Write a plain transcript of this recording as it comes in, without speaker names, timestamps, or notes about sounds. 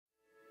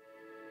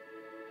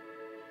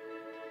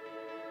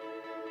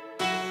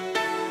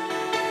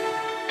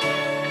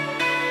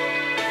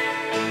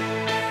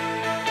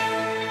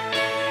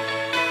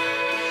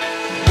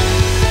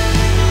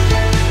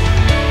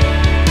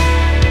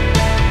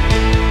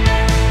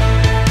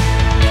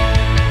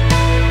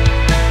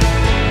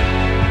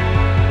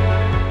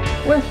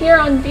Here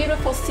on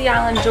beautiful Sea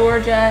Island,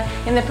 Georgia,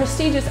 in the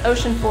prestigious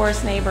Ocean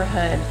Forest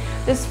neighborhood,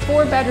 this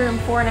 4-bedroom,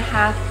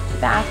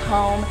 4.5-bath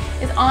home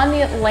is on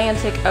the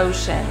Atlantic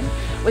Ocean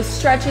with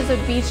stretches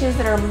of beaches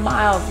that are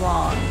miles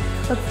long.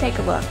 Let's take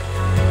a look.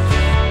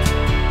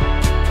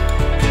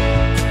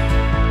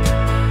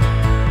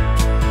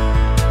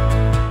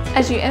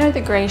 As you enter the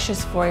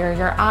gracious foyer,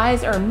 your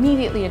eyes are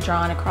immediately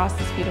drawn across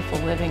this beautiful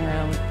living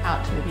room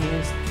out to the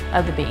views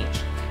of the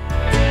beach.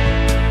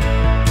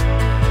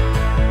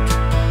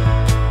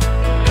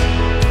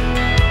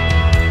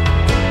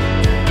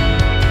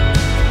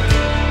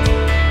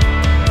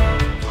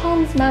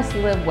 Homes must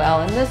live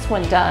well, and this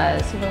one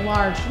does, with a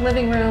large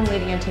living room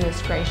leading into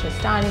this gracious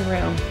dining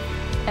room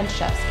and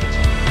chef's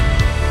kitchen.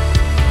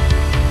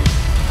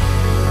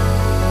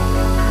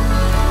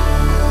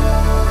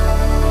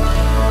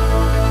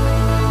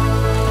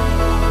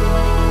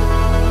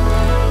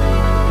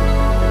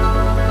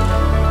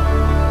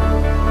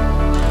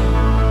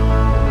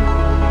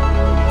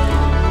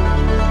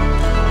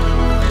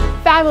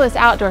 Fabulous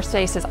outdoor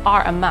spaces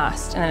are a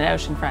must in an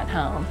oceanfront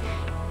home.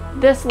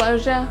 This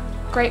loggia,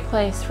 great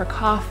place for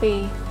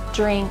coffee,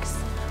 drinks.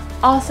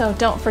 Also,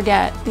 don't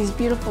forget, these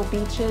beautiful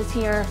beaches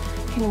here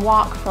can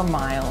walk for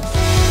miles.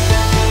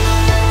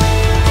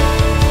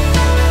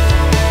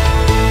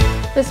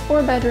 This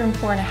 4-bedroom,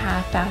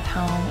 4.5-bath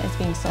home is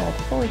being sold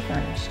fully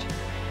furnished.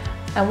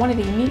 And one of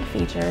the unique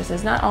features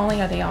is not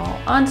only are they all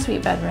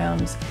ensuite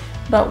bedrooms,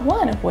 but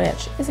one of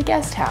which is a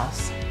guest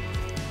house.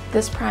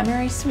 This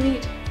primary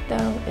suite,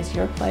 though, is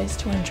your place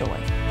to enjoy.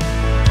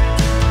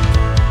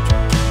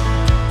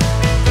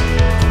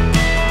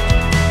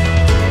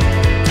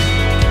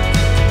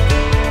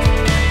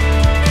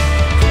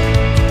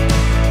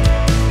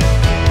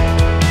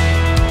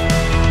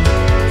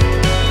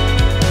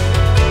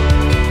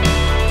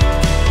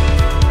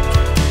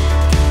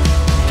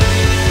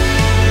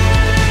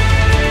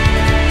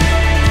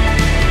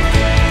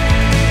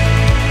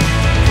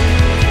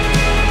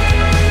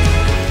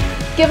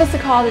 Give us a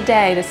call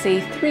today to see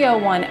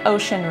 301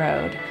 Ocean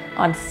Road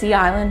on Sea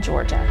Island,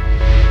 Georgia.